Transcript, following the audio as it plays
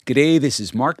G'day, this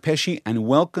is Mark Pesce, and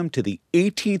welcome to the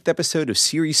 18th episode of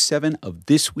Series 7 of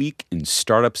This Week in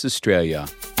Startups Australia.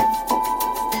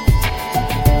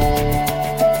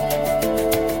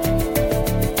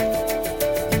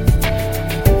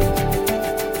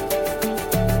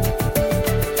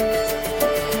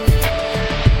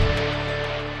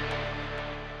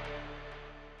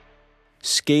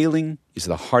 Scaling is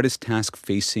the hardest task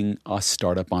facing a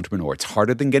startup entrepreneur. It's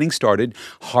harder than getting started,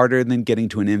 harder than getting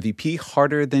to an MVP,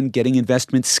 harder than getting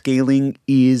investment. Scaling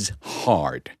is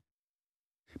hard.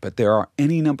 But there are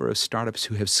any number of startups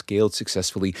who have scaled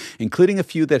successfully, including a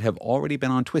few that have already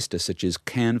been on Twista, such as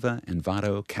Canva,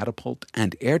 Envato, Catapult,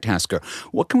 and Airtasker.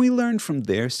 What can we learn from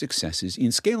their successes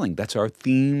in scaling? That's our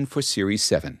theme for Series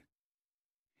 7.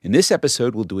 In this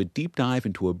episode, we'll do a deep dive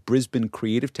into a Brisbane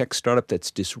creative tech startup that's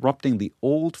disrupting the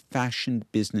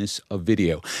old-fashioned business of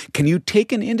video. Can you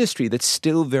take an industry that's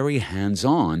still very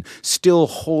hands-on, still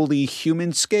wholly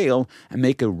human scale, and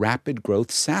make a rapid growth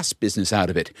SaaS business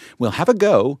out of it? We'll have a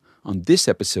go on this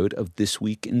episode of This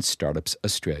Week in Startups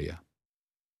Australia.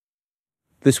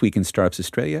 This Week in Startups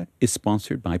Australia is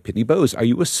sponsored by Pitney Bowes. Are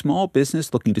you a small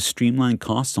business looking to streamline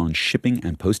costs on shipping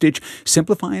and postage?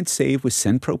 Simplify and save with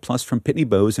SendPro Plus from Pitney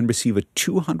Bowes and receive a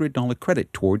 $200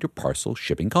 credit toward your parcel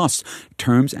shipping costs.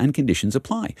 Terms and conditions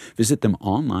apply. Visit them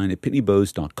online at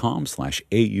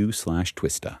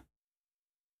pitneybowes.com/au/twista.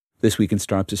 This Week in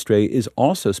Startups Australia is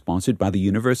also sponsored by the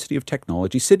University of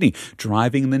Technology, Sydney,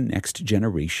 driving the next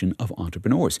generation of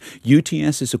entrepreneurs.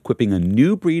 UTS is equipping a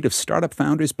new breed of startup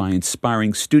founders by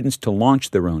inspiring students to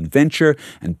launch their own venture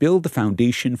and build the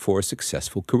foundation for a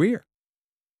successful career.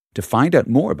 To find out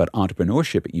more about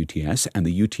entrepreneurship at UTS and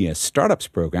the UTS Startups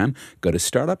program, go to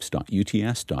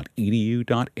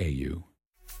startups.uts.edu.au.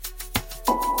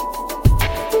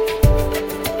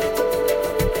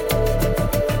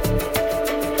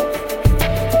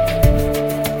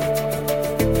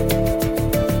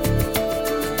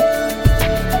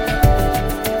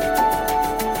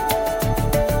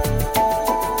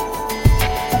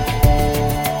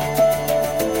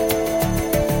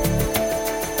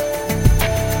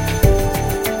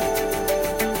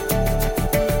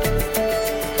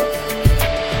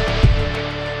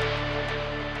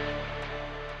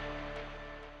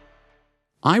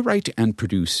 I write and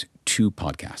produce two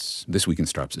podcasts, This Week in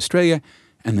Startups Australia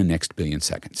and The Next Billion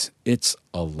Seconds. It's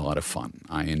a lot of fun.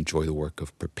 I enjoy the work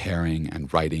of preparing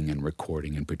and writing and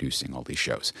recording and producing all these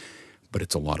shows, but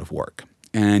it's a lot of work.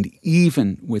 And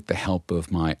even with the help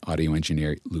of my audio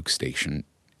engineer, Luke Station,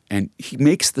 and he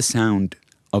makes the sound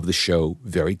of the show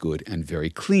very good and very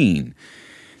clean.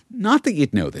 Not that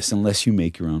you'd know this unless you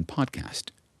make your own podcast.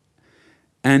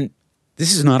 And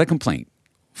this is not a complaint,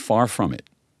 far from it,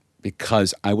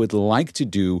 because I would like to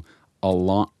do a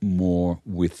lot more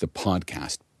with the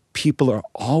podcast. People are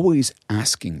always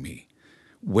asking me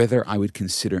whether I would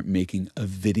consider making a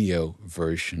video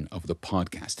version of the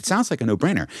podcast. It sounds like a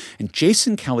no-brainer. And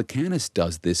Jason Calacanis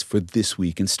does this for This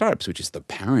Week in Startups, which is the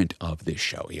parent of this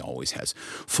show. He always has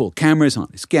full cameras on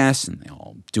his guests, and they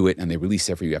all do it, and they release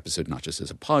every episode not just as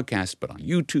a podcast, but on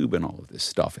YouTube and all of this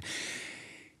stuff.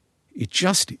 It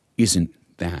just isn't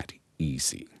that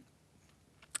easy.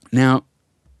 Now,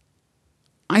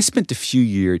 I spent a few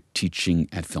years teaching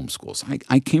at film schools.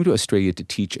 I came to Australia to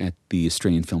teach at the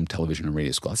Australian Film, Television and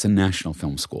Radio School. It's a national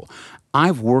film school.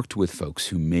 I've worked with folks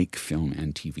who make film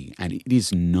and TV, and it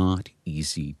is not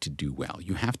easy to do well.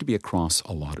 You have to be across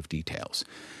a lot of details.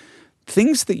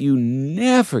 Things that you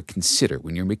never consider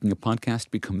when you're making a podcast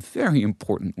become very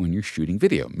important when you're shooting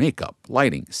video. Makeup,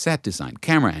 lighting, set design,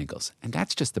 camera angles. And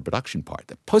that's just the production part.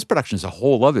 The post-production is a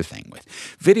whole other thing with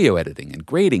video editing and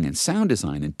grading and sound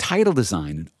design and title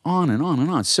design and on and on and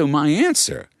on. So my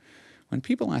answer, when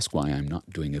people ask why I'm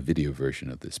not doing a video version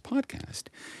of this podcast,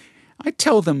 I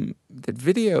tell them that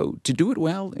video, to do it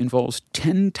well, involves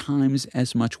 10 times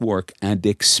as much work and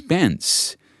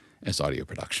expense as audio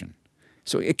production.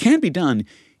 So it can be done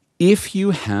if you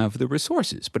have the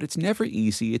resources, but it's never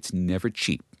easy, it's never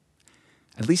cheap.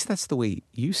 At least that's the way it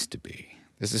used to be.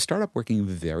 There's a startup working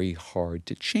very hard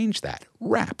to change that.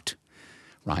 Wrapped.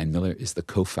 Ryan Miller is the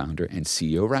co-founder and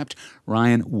CEO of Wrapped.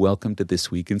 Ryan, welcome to This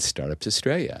Week in Startups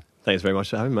Australia. Thanks very much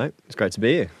for having me, mate. It's great to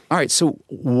be here. All right, so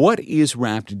what is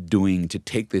Wrapped doing to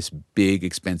take this big,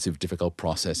 expensive, difficult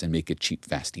process and make it cheap,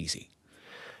 fast, easy?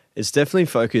 It's definitely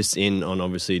focused in on,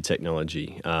 obviously,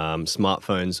 technology.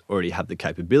 Smartphones already have the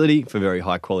capability for very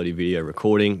high-quality video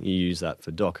recording. You use that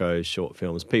for docos, short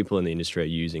films. People in the industry are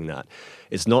using that.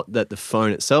 It's not that the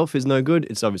phone itself is no good.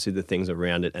 It's obviously the things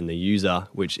around it and the user,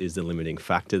 which is the limiting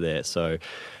factor there. So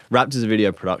Wrapped is a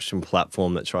video production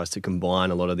platform that tries to combine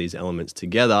a lot of these elements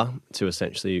together to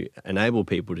essentially enable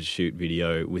people to shoot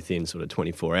video within sort of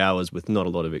 24 hours with not a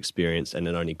lot of experience, and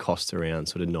it only costs around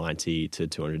sort of $90 to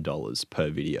 $200 per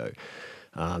video.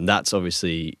 That's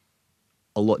obviously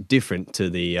a lot different to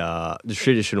the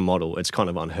traditional model. It's kind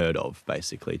of unheard of,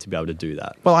 basically, to be able to do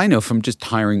that. Well, I know from just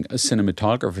hiring a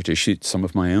cinematographer to shoot some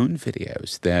of my own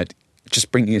videos that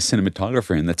just bringing a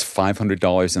cinematographer in, that's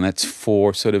 $500, and that's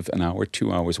for sort of an hour,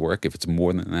 2 hours work. If it's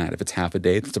more than that, if it's half a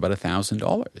day, it's about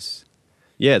 $1,000.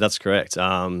 Yeah, that's correct.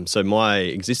 So my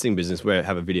existing business, we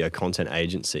have a video content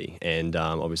agency, and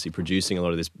obviously producing a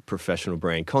lot of this professional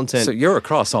brand content. So you're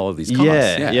across all of these costs.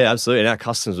 Yeah, absolutely. And our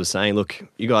customers were saying, look,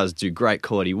 you guys do great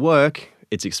quality work.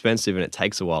 It's expensive and it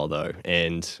takes a while though.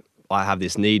 And I have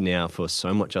this need now for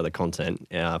so much other content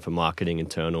for marketing,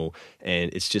 internal,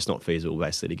 and it's just not feasible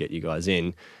basically to get you guys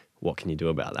in. What can you do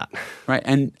about that? Right.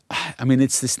 And I mean,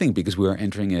 it's this thing because we're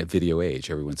entering a video age.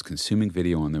 Everyone's consuming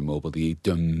video on their mobile. The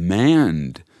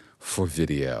demand for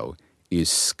video is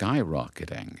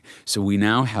skyrocketing. So we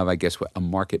now have, I guess, a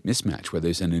market mismatch where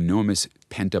there's an enormous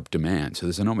pent-up demand. So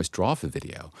there's an enormous draw for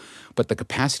video. But the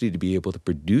capacity to be able to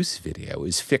produce video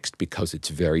is fixed because it's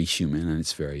very human and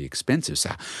it's very expensive. So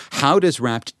how does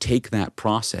Wrapped take that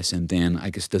process and then,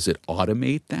 I guess, does it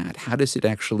automate that? How does it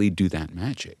actually do that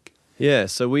magic? Yeah,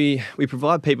 so we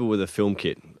provide people with a film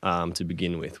kit to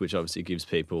begin with, which obviously gives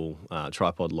people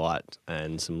tripod light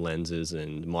and some lenses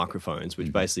and microphones,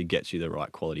 which basically gets you the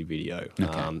right quality video.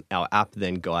 Okay. Our app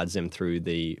then guides them through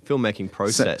the filmmaking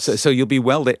process. So you'll be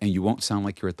well lit and you won't sound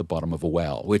like you're at the bottom of a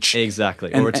well, which...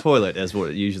 Exactly, or a toilet is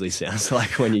what it usually sounds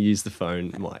like when you use the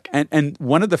phone mic. And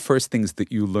one of the first things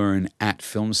that you learn at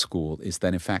film school is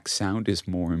that, in fact, sound is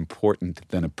more important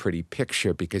than a pretty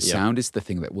picture because sound is the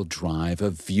thing that will drive a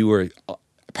viewer...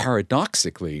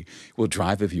 paradoxically, will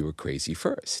drive a viewer crazy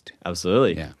first.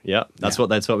 Absolutely. Yeah. That's what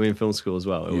they taught me in film school as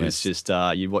well. It was just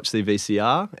you watch the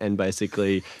VCR and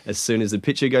basically as soon as the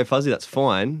picture go fuzzy, that's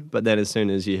fine. But then as soon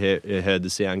as you heard the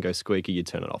sound go squeaky, you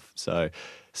turn it off. So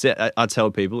I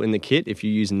tell people in the kit, if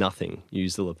you use nothing,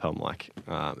 use the lapel mic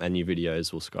and your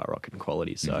videos will skyrocket in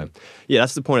quality. So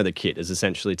that's the point of the kit, is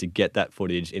essentially to get that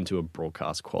footage into a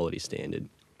broadcast quality standard.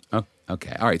 Oh,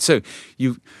 okay. All right. So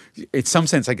in some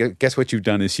sense, I guess what you've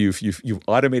done is you've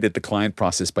automated the client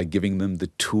process by giving them the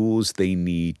tools they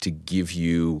need to give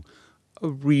you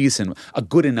a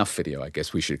good enough video, I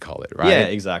guess we should call it, right? Yeah,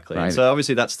 exactly. Right. So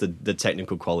obviously that's the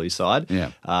technical quality side. Yeah.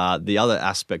 The other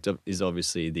aspect is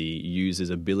obviously the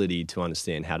user's ability to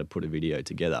understand how to put a video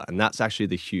together. And that's actually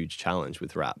the huge challenge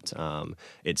with Wrapped.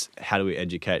 It's how do we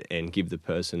educate and give the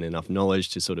person enough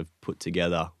knowledge to sort of put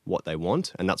together what they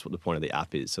want. And that's what the point of the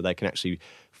app is. So they can actually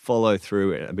follow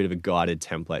through a bit of a guided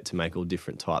template to make all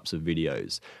different types of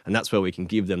videos. And that's where we can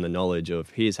give them the knowledge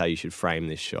of here's how you should frame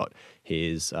this shot.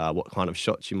 Here's what kind of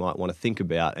shots you might want to think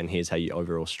about, and here's how you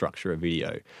overall structure a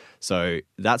video. So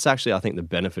that's actually, I think, the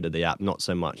benefit of the app. Not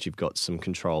so much you've got some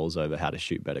controls over how to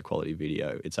shoot better quality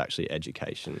video. It's actually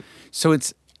education. So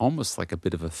it's almost like a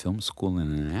bit of a film school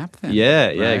in an app then. Yeah,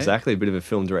 right? exactly. A bit of a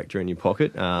film director in your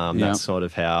pocket. That's sort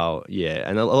of how,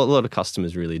 and a lot of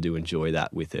customers really do enjoy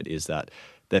that with it, is that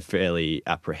they're fairly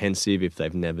apprehensive if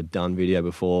they've never done video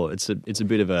before. It's a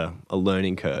bit of a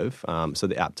learning curve. So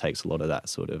the app takes a lot of that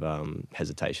sort of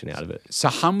hesitation out of it. So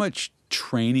how much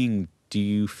training do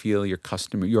you feel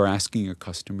you're asking your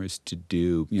customers to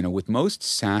do? You know, with most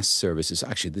SaaS services,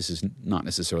 actually, this is not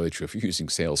necessarily true if you're using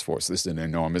Salesforce. This is an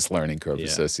enormous learning curve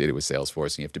associated with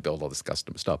Salesforce, and you have to build all this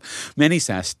custom stuff. Many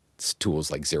SaaS tools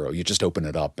like Xero, you just open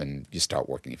it up and you start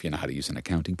working if you know how to use an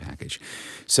accounting package.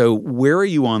 So where are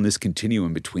you on this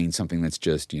continuum between something that's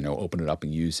just, open it up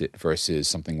and use it versus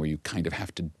something where you kind of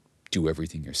have to do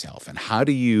everything yourself? And how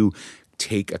do you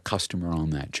take a customer on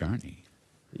that journey?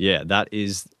 Yeah, that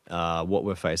is what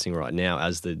we're facing right now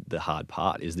as the hard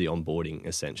part, is the onboarding,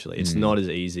 essentially. It's not as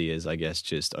easy as, I guess,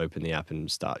 just open the app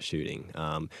and start shooting.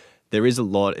 There is a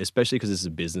lot, especially because it's a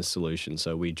business solution.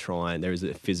 So there is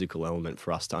a physical element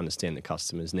for us to understand the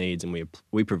customer's needs, and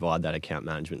we provide that account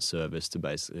management service to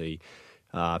basically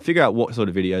figure out what sort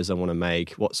of videos they want to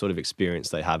make, what sort of experience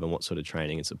they have, and what sort of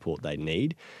training and support they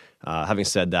need. Having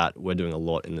said that, we're doing a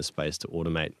lot in the space to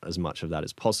automate as much of that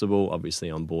as possible. Obviously,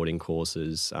 onboarding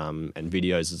courses and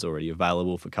videos is already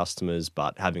available for customers,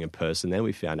 but having a person there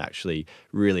we found actually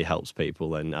really helps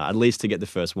people, and at least to get the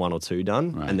first one or two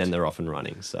done, and then they're off and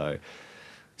running.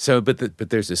 But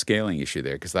there's a scaling issue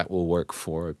there, because that will work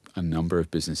for a number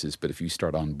of businesses. But if you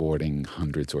start onboarding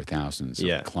hundreds or thousands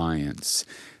of clients,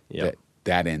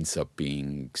 that ends up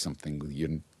being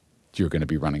something you're going to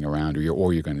be running around, or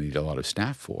you're going to need a lot of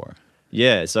staff for.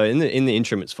 Yeah, so in the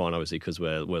interim, it's fine, obviously, because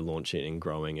we're launching and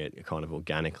growing it kind of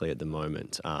organically at the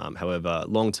moment. However,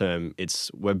 long term,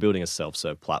 we're building a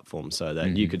self-serve platform so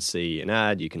that you could see an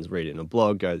ad, you can read it in a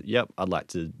blog, go, yep, I'd like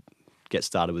to get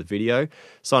started with video,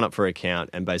 sign up for an account,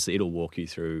 and basically it'll walk you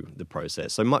through the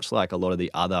process. So much like a lot of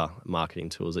the other marketing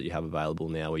tools that you have available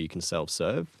now where you can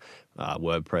self-serve,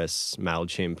 WordPress,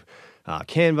 MailChimp,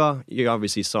 Canva, you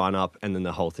obviously sign up and then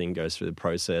the whole thing goes through the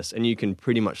process and you can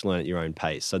pretty much learn at your own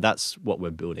pace. So that's what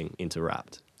we're building into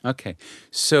Wrapped. Okay.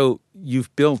 So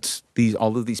you've built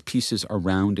all of these pieces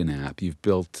around an app. You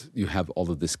have all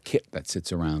of this kit that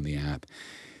sits around the app.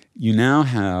 You now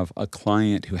have a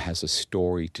client who has a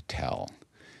story to tell.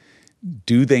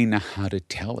 Do they know how to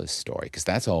tell a story? Because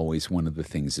that's always one of the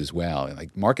things as well.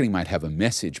 Like marketing might have a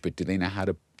message, but do they know how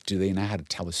to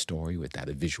tell a story with that,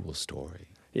 a visual story?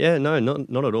 Yeah, no,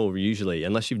 not at all. Usually,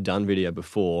 unless you've done video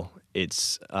before,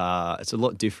 it's a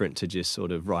lot different to just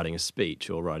sort of writing a speech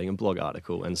or writing a blog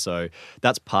article. And so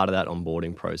that's part of that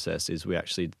onboarding process is we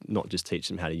actually not just teach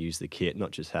them how to use the kit,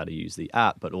 not just how to use the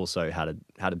app, but also how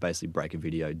to basically break a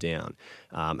video down.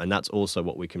 And that's also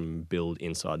what we can build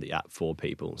inside the app for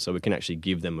people. So we can actually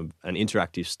give them an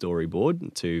interactive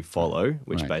storyboard to follow,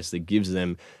 which basically gives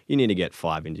them, you need to get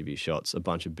 5 interview shots, a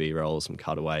bunch of B-rolls, some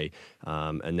cutaway,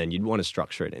 and then you'd want to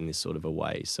structure it in this sort of a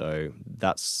way. So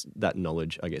that's that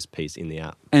knowledge, I guess, piece in the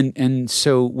app. And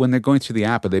so when they're going through the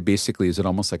app, is it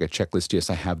almost like a checklist? Yes,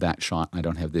 I have that shot, I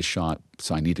don't have this shot,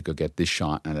 so I need to go get this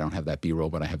shot, and I don't have that B-roll,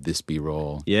 but I have this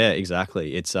B-roll. Yeah,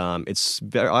 exactly. It's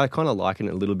very, I kind of liken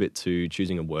it a little bit to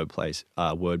choosing a WordPress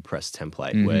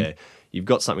template where you've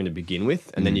got something to begin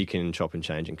with, and then you can chop and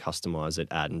change and customize it,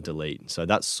 add and delete. So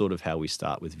that's sort of how we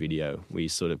start with video.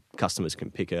 Customers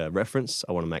can pick a reference.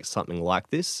 I want to make something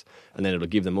like this, and then it'll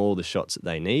give them all the shots that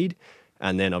they need.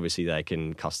 And then obviously they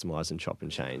can customize and chop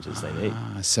and change as they need.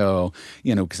 So,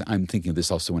 because I'm thinking of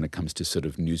this also when it comes to sort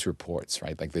of news reports,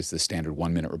 right? Like there's the standard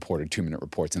 1-minute report or 2-minute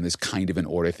reports, and there's kind of an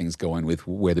order things go in with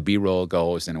where the B-roll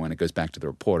goes and when it goes back to the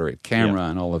reporter at camera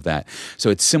and all of that.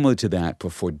 So it's similar to that,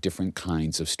 but for different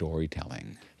kinds of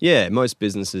storytelling. Yeah, most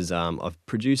businesses are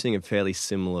producing a fairly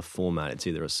similar format. It's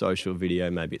either a social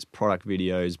video, maybe it's product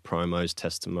videos, promos,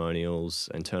 testimonials,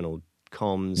 internal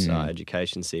comms,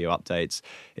 education, SEO updates.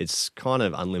 It's kind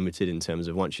of unlimited in terms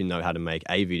of once you know how to make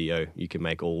a video, you can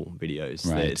make all videos.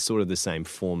 Right. It's sort of the same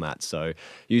format. So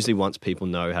usually once people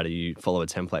know how to follow a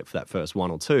template for that first 1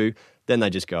 or 2, then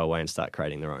they just go away and start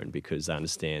creating their own because they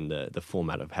understand the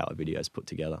format of how a video is put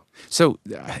together. So,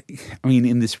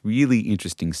 in this really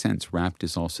interesting sense, Wrapped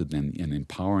is also then an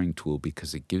empowering tool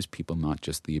because it gives people not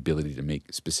just the ability to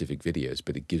make specific videos,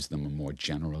 but it gives them a more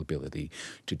general ability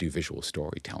to do visual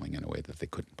storytelling in a way that they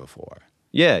couldn't before.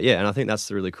 Yeah, and I think that's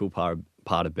the really cool part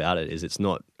about it is it's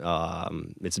not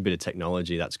it's a bit of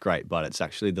technology that's great, but it's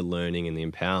actually the learning and the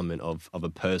empowerment of a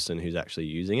person who's actually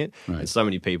using it. Right. And so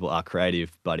many people are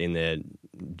creative, but in their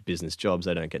business jobs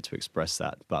they don't get to express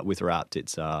that. But with Wrapped,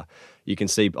 it's you can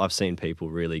see I've seen people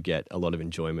really get a lot of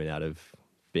enjoyment out of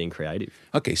being creative.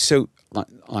 Okay, so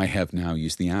I have now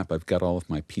used the app. I've got all of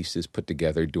my pieces put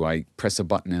together. Do I press a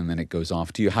button and then it goes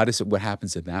off to you? What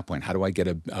happens at that point? How do I get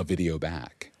a video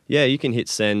back? Yeah, you can hit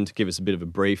send, give us a bit of a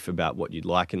brief about what you'd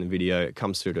like in the video. It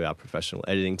comes through to our professional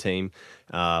editing team.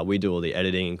 We do all the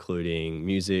editing, including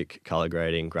music, color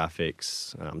grading,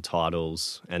 graphics,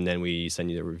 titles, and then we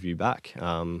send you the review back.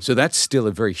 So that's still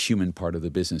a very human part of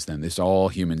the business then. There's all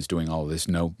humans doing all of this,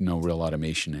 no real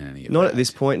automation in any of Not that. at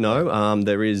this point, no.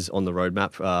 There is on the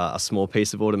roadmap a small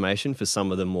piece of automation for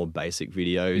some of the more basic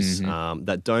videos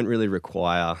that don't really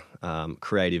require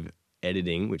creative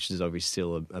editing, which is obviously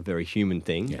still a very human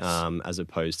thing, yes. As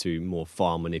opposed to more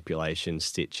file manipulation,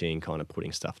 stitching, kind of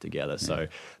putting stuff together. So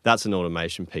that's an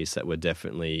automation piece that we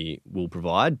definitely will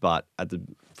provide, but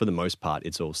for the most part,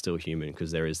 it's all still human because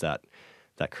there is that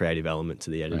creative element to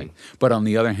the editing. Right. But on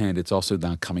the other hand, it's also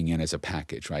now coming in as a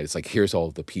package, right? It's like, here's all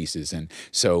the pieces. And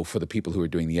so for the people who are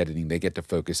doing the editing, they get to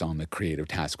focus on the creative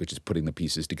task, which is putting the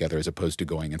pieces together as opposed to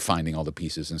going and finding all the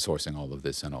pieces and sourcing all of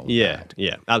this and all of that.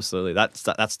 Yeah, absolutely. That's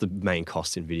the main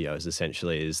cost in videos,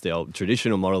 essentially, is the old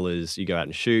traditional model is you go out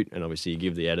and shoot, and obviously you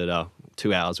give the editor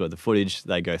 2 hours worth of footage,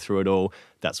 they go through it all.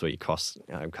 That's where your cost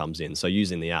comes in. So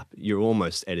using the app, you're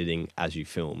almost editing as you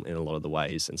film in a lot of the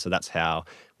ways. And so that's how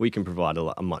we can provide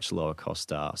a much lower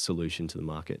cost solution to the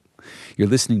market. You're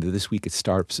listening to This Week at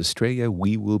Startups Australia.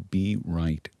 We will be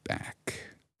right back.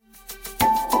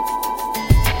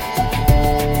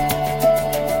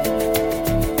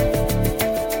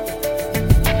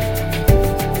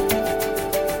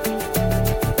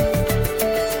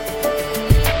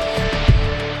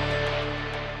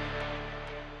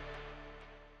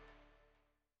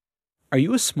 Are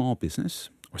you a small business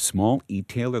or small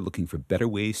e-tailer looking for better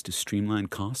ways to streamline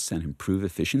costs and improve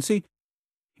efficiency?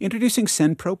 Introducing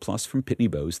SendPro Plus from Pitney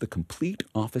Bowes, the complete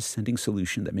office sending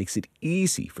solution that makes it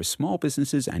easy for small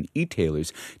businesses and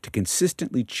e-tailers to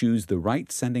consistently choose the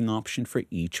right sending option for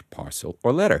each parcel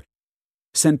or letter.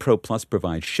 SendPro Plus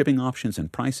provides shipping options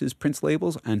and prices, prints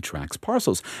labels, and tracks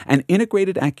parcels. An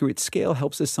integrated, accurate scale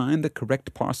helps assign the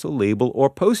correct parcel label or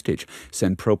postage.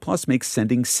 SendPro Plus makes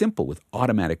sending simple with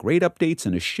automatic rate updates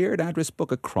and a shared address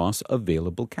book across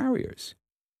available carriers.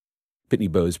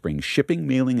 Pitney Bowes brings shipping,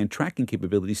 mailing, and tracking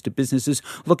capabilities to businesses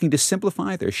looking to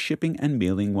simplify their shipping and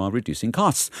mailing while reducing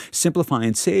costs. Simplify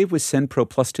and save with SendPro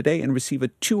Plus today and receive a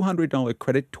 $200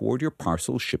 credit toward your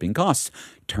parcel shipping costs.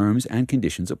 Terms and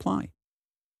conditions apply.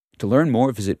 To learn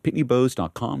more, visit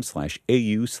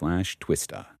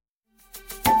pitneybowes.com/au/twista.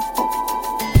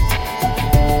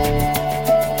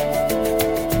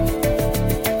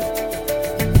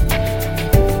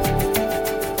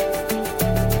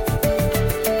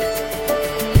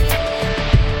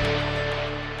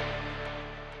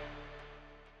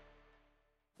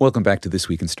 Welcome back to This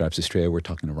Week in Startups Australia. We're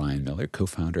talking to Ryan Miller,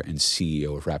 co-founder and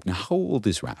CEO of Wrapped. Now, how old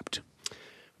is Wrapped?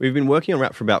 We've been working on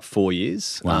Wrapped for about 4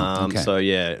 years. Wow, okay. So,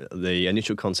 yeah, the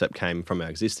initial concept came from our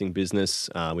existing business.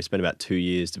 We spent about 2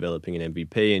 years developing an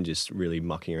MVP and just really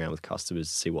mucking around with customers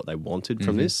to see what they wanted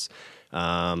from this.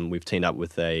 We've teamed up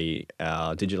with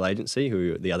our digital agency,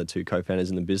 who are the other two co-founders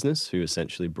in the business, who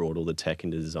essentially brought all the tech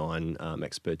and design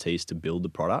expertise to build the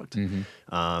product.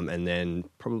 And then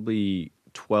probably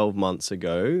 12 months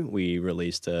ago, we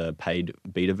released a paid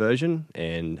beta version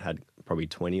and had probably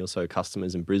 20 or so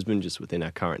customers in Brisbane just within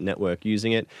our current network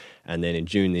using it. And then in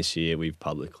June this year, we've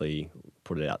publicly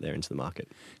put it out there into the market.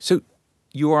 So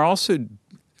you are also,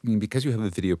 because you have a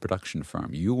video production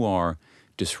firm, you are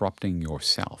disrupting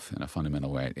yourself in a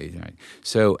fundamental way. Right?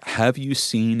 So have you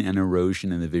seen an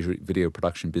erosion in the video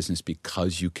production business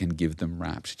because you can give them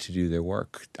Wrapped to do their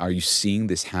work? Are you seeing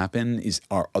this happen?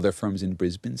 Are other firms in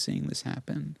Brisbane seeing this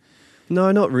happen?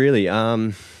 No, not really.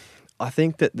 I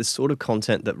think that the sort of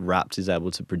content that Wrapped is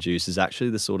able to produce is actually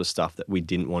the sort of stuff that we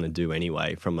didn't want to do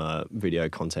anyway from a video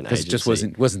content agency. Because it just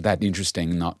wasn't that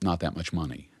interesting, not that much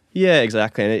money. Yeah,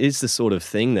 exactly. And it is the sort of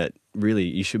thing that really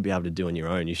you should be able to do on your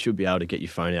own. You should be able to get your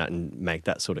phone out and make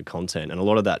that sort of content. And a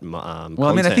lot of that content... Well,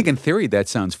 I mean, I think in theory that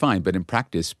sounds fine, but in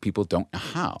practice, people don't know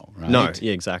how, right? No,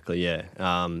 yeah, exactly, yeah.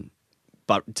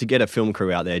 But to get a film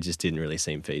crew out there just didn't really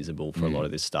seem feasible for a lot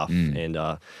of this stuff.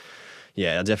 And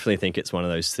yeah, I definitely think it's one of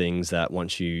those things that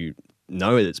once you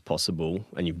know that it's possible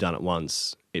and you've done it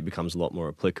once, it becomes a lot more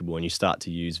applicable and you start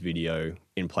to use video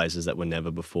in places that were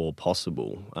never before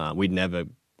possible. We'd never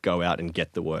go out and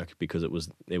get the work because it was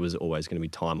always going to be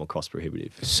time or cost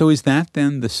prohibitive. So is that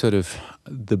then the sort of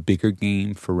the bigger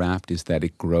game for Wrapped, is that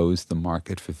it grows the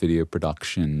market for video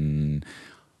production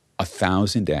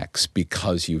 1,000x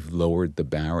because you've lowered the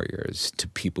barriers to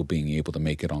people being able to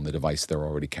make it on the device they're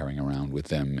already carrying around with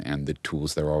them and the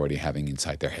tools they're already having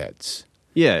inside their heads?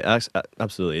 Yeah,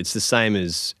 absolutely. It's the same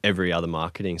as every other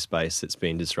marketing space that's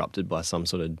been disrupted by some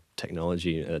sort of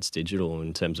technology that's digital.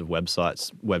 In terms of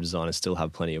websites, web designers still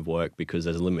have plenty of work because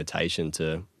there's a limitation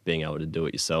to being able to do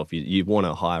it yourself. You want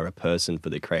to hire a person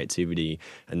for the creativity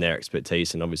and their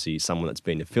expertise, and obviously someone that's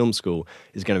been to film school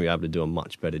is going to be able to do a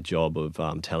much better job of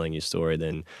telling your story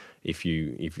than if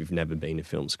you've never been to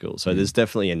film school. So there's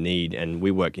definitely a need, and we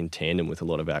work in tandem with a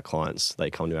lot of our clients. They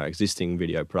come to our existing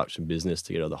video production business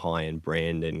to get all the high-end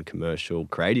brand and commercial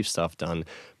creative stuff done,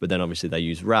 but then obviously they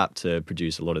use Wrapped to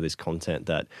produce a lot of this content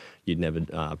that you'd never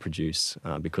produce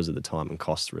because of the time and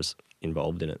cost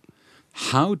involved in it.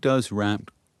 How does Wrapped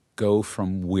go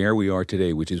from where we are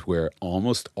today, which is where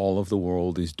almost all of the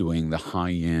world is doing the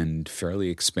high-end, fairly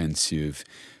expensive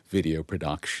video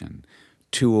production,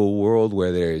 to a world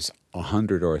where there's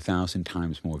 100 or 1,000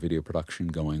 times more video production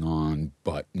going on,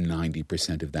 but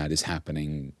 90% of that is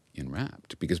happening in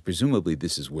Wrapped? Because presumably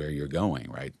this is where you're going,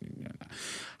 right?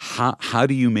 How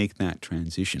do you make that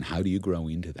transition? How do you grow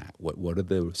into that? What are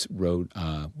the road?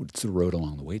 What's the road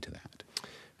along the way to that?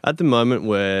 At the moment,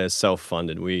 we're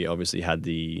self-funded. We obviously had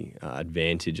the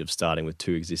advantage of starting with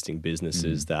two existing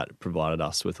businesses that provided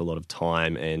us with a lot of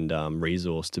time and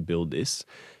resource to build this.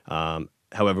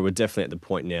 However, we're definitely at the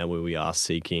point now where we are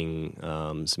seeking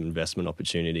some investment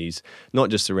opportunities, not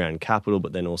just around capital,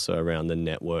 but then also around the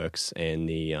networks and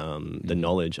the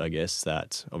knowledge, I guess,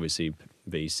 that obviously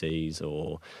VCs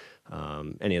or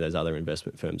any of those other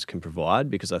investment firms can provide,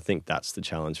 because I think that's the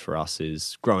challenge for us.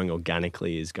 Is growing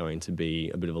organically is going to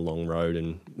be a bit of a long road,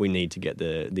 and we need to get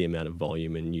the amount of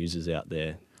volume and users out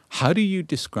there. How do you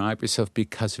describe yourself?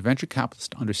 Because a venture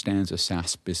capitalist understands a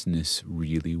SaaS business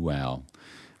really well.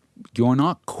 you're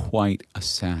not quite a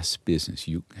SaaS business.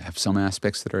 You have some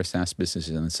aspects that are SaaS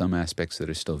businesses and some aspects that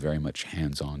are still very much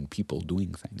hands-on people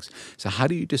doing things. So how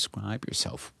do you describe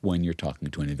yourself when you're talking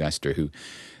to an investor who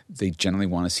they generally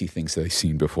want to see things that they've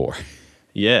seen before?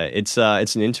 Yeah, it's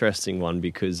an interesting one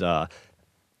because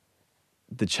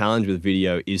the challenge with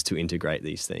video is to integrate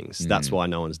these things. That's why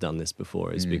no one's done this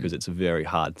before, is because it's a very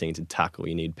hard thing to tackle.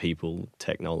 You need people,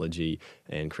 technology,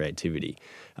 and creativity.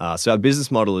 So our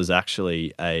business model is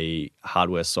actually a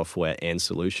hardware, software, and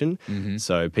solution.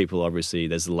 So people, obviously,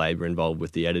 there's the labor involved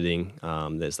with the editing,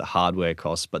 there's the hardware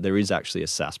costs, but there is actually a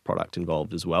SaaS product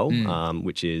involved as well,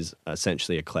 which is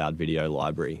essentially a cloud video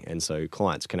library. And so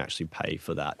clients can actually pay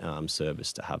for that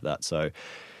service to have that. So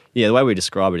yeah, the way we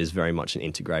describe it is very much an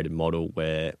integrated model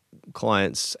where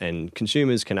clients and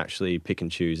consumers can actually pick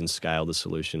and choose and scale the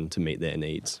solution to meet their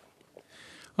needs.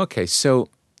 Okay, so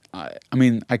I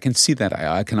mean, I can see that.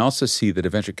 I can also see that a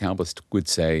venture capitalist would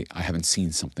say, I haven't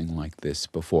seen something like this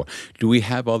before. Do we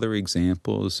have other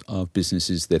examples of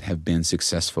businesses that have been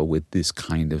successful with this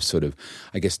kind of sort of,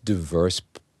 I guess, diverse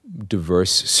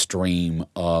stream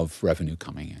of revenue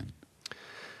coming in?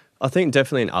 I think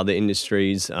definitely in other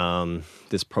industries,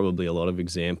 there's probably a lot of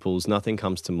examples. Nothing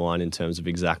comes to mind in terms of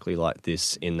exactly like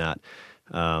this in that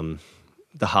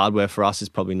the hardware for us is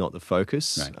probably not the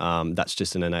focus. Right. That's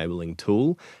just an enabling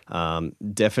tool.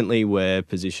 Definitely we're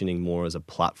positioning more as a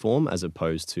platform as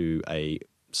opposed to a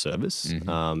service.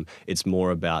 It's more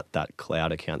about that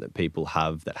cloud account that people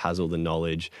have that has all the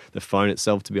knowledge. The phone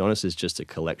itself, to be honest, is just a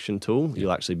collection tool.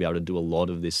 You'll actually be able to do a lot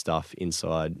of this stuff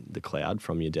inside the cloud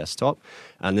from your desktop.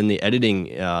 And then the editing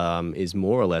is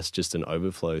more or less just an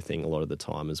overflow thing a lot of the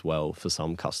time as well for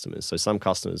some customers. So some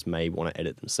customers may want to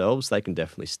edit themselves. They can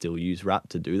definitely still use Wrap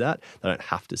to do that. They don't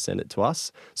have to send it to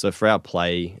us. So for our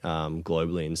play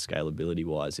globally and scalability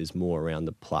wise is more around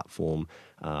the platform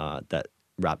that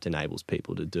Wrapped enables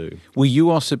people to do. Will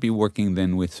you also be working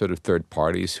then with sort of third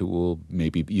parties who will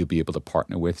maybe you'll be able to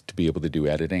partner with to be able to do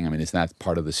editing? I mean, is that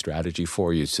part of the strategy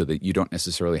for you so that you don't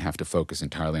necessarily have to focus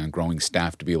entirely on growing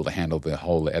staff to be able to handle the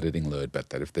whole editing load, but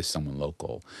that if there's someone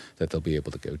local that they'll be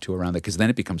able to go to around that? Because then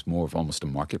it becomes more of almost a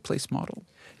marketplace model.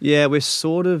 Yeah, we're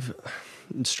sort of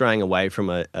straying away from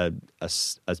a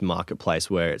marketplace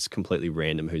where it's completely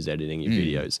random who's editing your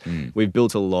videos. We've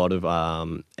built a lot of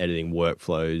editing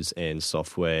workflows and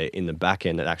software in the back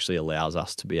end that actually allows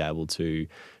us to be able to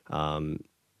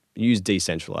use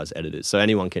decentralized editors. So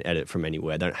anyone can edit from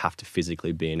anywhere. They don't have to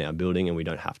physically be in our building and we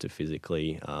don't have to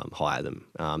physically hire them.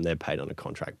 They're paid on a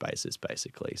contract basis,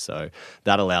 basically. So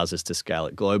that allows us to scale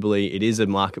it globally. It is a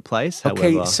marketplace.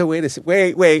 Okay, however, so wait a second.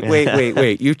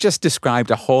 Wait. You've just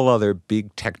described a whole other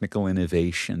big technical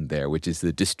innovation there, which is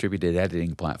the distributed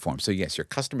editing platform. So yes, your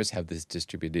customers have this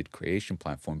distributed creation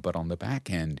platform, but on the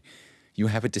back end, you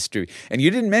have a and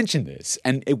you didn't mention this,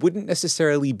 and it wouldn't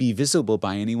necessarily be visible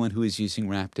by anyone who is using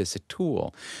Wrapped as a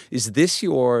tool. Is this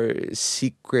your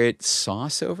secret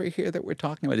sauce over here that we're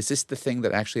talking about? Is this the thing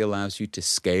that actually allows you to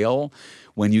scale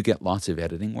when you get lots of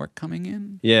editing work coming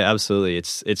in? Yeah, absolutely.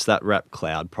 It's that Wrapped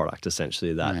Cloud product,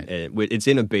 essentially. That it's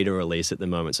in a beta release at the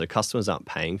moment, so customers aren't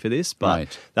paying for this,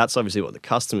 but that's obviously what the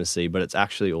customers see, but it's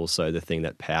actually also the thing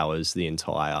that powers the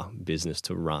entire business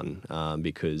to run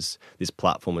because this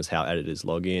platform is how editors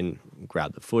log in,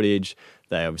 grab the footage.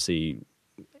 They obviously,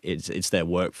 it's their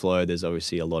workflow. There's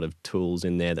obviously a lot of tools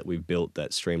in there that we've built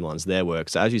that streamlines their work.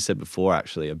 So as you said before,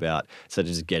 actually, about such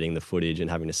as getting the footage and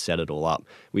having to set it all up,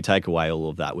 we take away all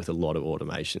of that with a lot of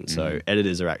automation. So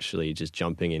editors are actually just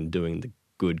jumping in, doing the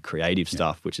good creative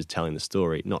stuff, which is telling the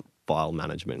story, not file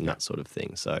management and that sort of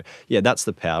thing. So yeah, that's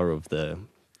the power of the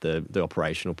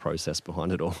operational process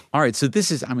behind it all. All right, so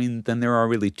this is, I mean, then there are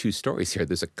really two stories here.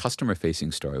 There's a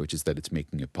customer-facing story, which is that it's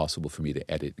making it possible for me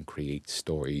to edit and create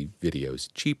story videos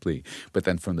cheaply. But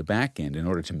then from the back end, in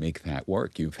order to make that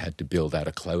work, you've had to build out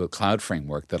a cloud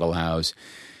framework that allows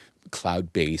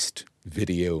cloud-based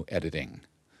video editing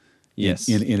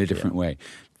in a different way.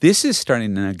 This is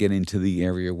starting to now get into the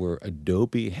area where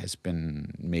Adobe has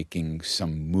been making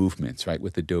some movements, right,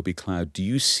 with Adobe Cloud. Do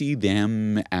you see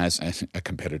them as a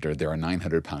competitor? They're a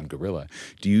 900-pound gorilla.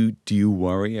 Do you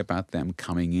worry about them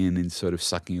coming in and sort of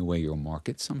sucking away your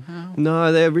market somehow?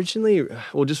 No,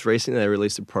 just recently they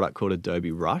released a product called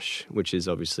Adobe Rush, which is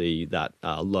obviously that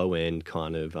low-end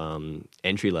kind of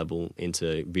entry level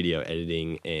into video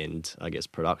editing and, I guess,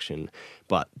 production.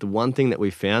 But the one thing that we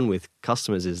found with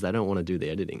customers is they don't want to do the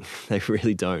editing. They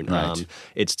really don't. Right.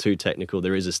 It's too technical.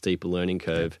 There is a steeper learning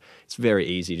curve. Yeah. It's very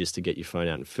easy just to get your phone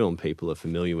out and film. People are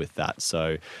familiar with that.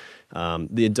 So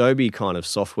the Adobe kind of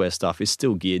software stuff is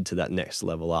still geared to that next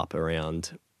level up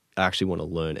around actually want to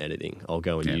learn editing. I'll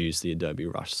go and use the Adobe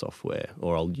Rush software,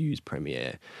 or I'll use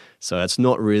Premiere. So that's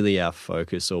not really our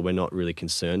focus, or we're not really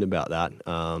concerned about that.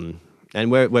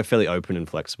 And we're fairly open and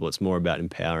flexible. It's more about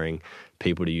empowering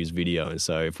people to use video. And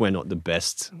so if we're not the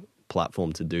best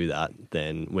platform to do that,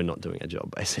 then we're not doing our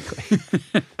job, basically.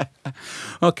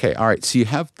 Okay, all right. So you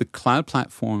have the cloud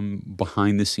platform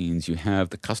behind the scenes. You have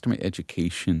the customer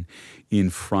education in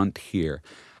front here.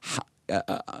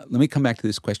 Let me come back to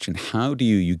this question. How do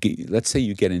you get, let's say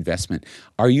you get investment.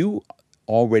 Are you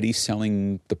already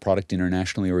selling the product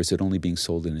internationally, or is it only being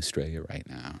sold in Australia right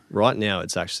now? Right now,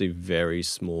 it's actually very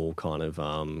small kind of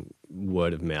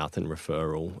word of mouth and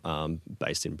referral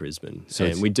based in Brisbane. So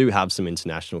and we do have some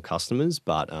international customers,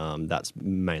 but that's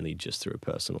mainly just through a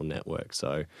personal network.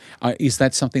 So, is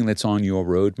that something that's on your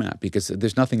roadmap? Because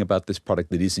there's nothing about this product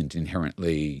that isn't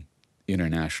inherently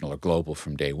international or global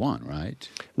from day one, right?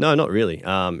 No, not really.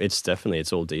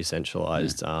 It's all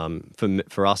decentralized.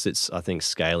 For us, it's, I think,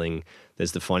 scaling.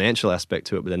 There's the financial aspect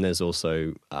to it, but then there's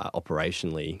also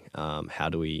operationally, how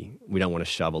do we don't want to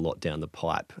shove a lot down the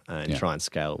pipe and try and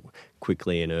scale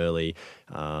quickly and early,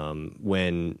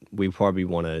 when we probably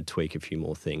want to tweak a few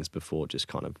more things before just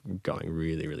kind of going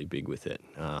really, really big with it.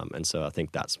 And so I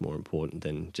think that's more important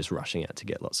than just rushing out to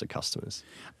get lots of customers.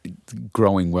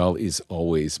 Growing well is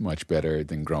always much better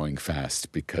than growing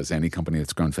fast, because any company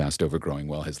that's grown fast over growing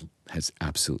well has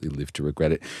absolutely lived to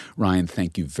regret it. Ryan,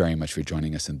 thank you very much for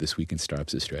joining us in This Week in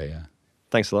Startups Australia.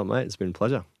 Thanks a lot, mate. It's been a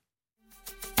pleasure.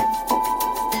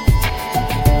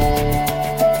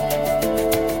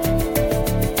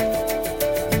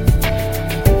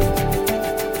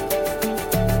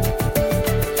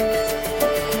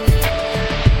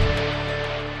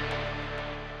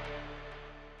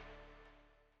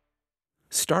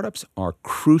 Startups are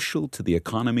crucial to the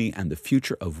economy and the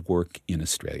future of work in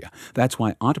Australia. That's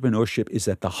why entrepreneurship is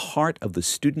at the heart of the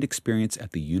student experience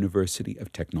at the University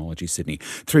of Technology, Sydney.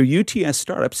 Through UTS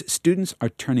Startups, students are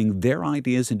turning their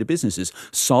ideas into businesses,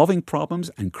 solving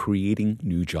problems and creating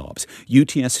new jobs.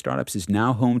 UTS Startups is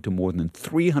now home to more than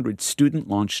 300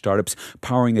 student-launched startups,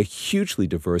 powering a hugely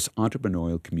diverse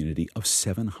entrepreneurial community of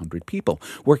 700 people.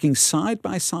 Working side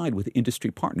by side with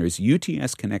industry partners,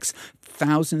 UTS connects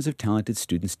thousands of talented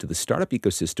students to the startup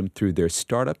ecosystem through their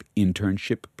Startup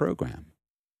Internship Program.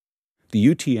 The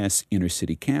UTS Inner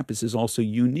City campus is also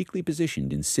uniquely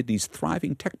positioned in Sydney's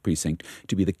thriving tech precinct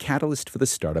to be the catalyst for the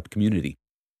startup community.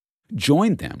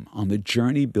 Join them on the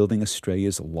journey building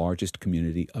Australia's largest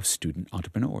community of student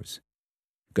entrepreneurs.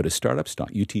 Go to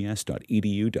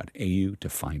startups.uts.edu.au to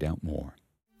find out more.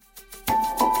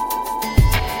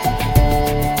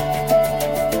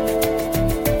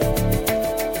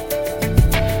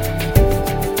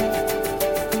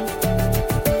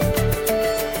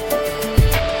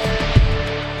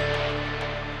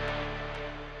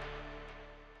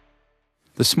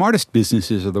 The smartest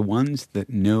businesses are the ones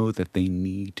that know that they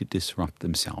need to disrupt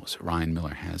themselves. Ryan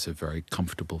Miller has a very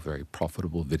comfortable, very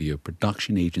profitable video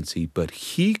production agency, but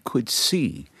he could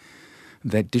see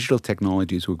that digital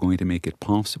technologies were going to make it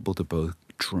possible to both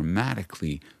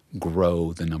dramatically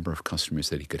grow the number of customers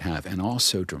that he could have and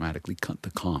also dramatically cut the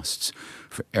costs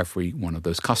for every one of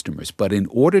those customers. But in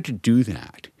order to do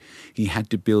that, he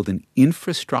had to build an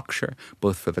infrastructure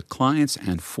both for the clients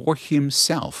and for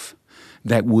himself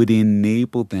that would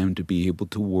enable them to be able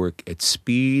to work at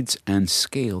speeds and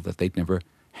scale that they'd never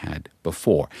had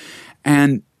before.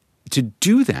 And to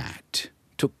do that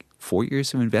took 4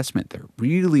 years of investment. They're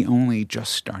really only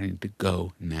just starting to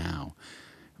go now.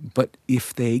 But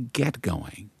if they get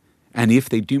going, and if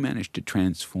they do manage to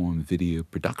transform video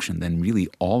production, then really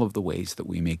all of the ways that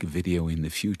we make video in the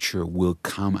future will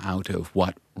come out of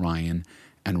what Ryan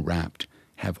and Wrapped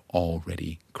have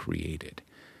already created.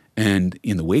 And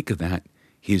in the wake of that,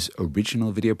 his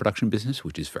original video production business,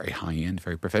 which is very high-end,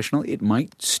 very professional, it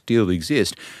might still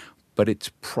exist, but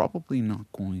it's probably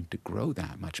not going to grow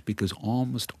that much because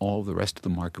almost all of the rest of the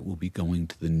market will be going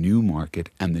to the new market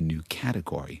and the new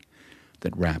category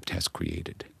that Wrapped has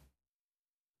created.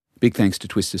 Big thanks to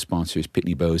Twista sponsors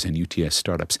Pitney Bowes and UTS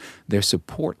Startups. Their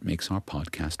support makes our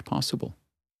podcast possible.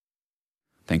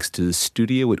 Thanks to the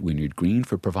studio at Wynyard Green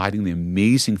for providing the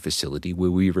amazing facility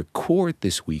where we record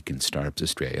This Week in Startups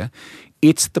Australia.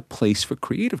 It's the place for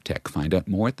creative tech. Find out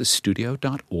more at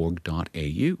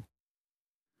thestudio.org.au.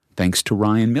 Thanks to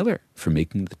Ryan Miller for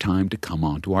making the time to come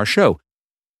on to our show.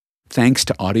 Thanks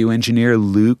to audio engineer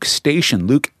Luke Station.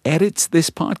 Luke edits this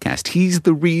podcast. He's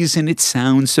the reason it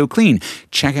sounds so clean.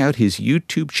 Check out his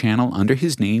YouTube channel under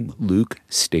his name, Luke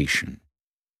Station.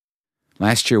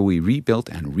 Last year, we rebuilt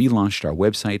and relaunched our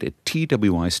website at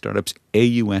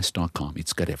twistartupsaus.com.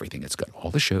 It's got everything. It's got all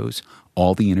the shows,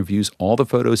 all the interviews, all the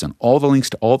photos, and all the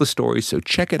links to all the stories. So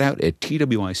check it out at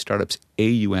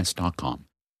twistartupsaus.com.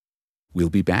 We'll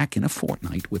be back in a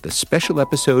fortnight with a special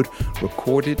episode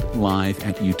recorded live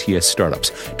at UTS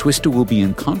Startups. Twister will be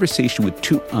in conversation with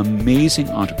two amazing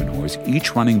entrepreneurs,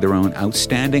 each running their own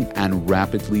outstanding and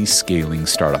rapidly scaling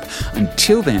startup.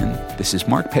 Until then, this is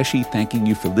Mark Pesce thanking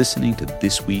you for listening to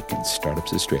This Week in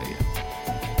Startups Australia.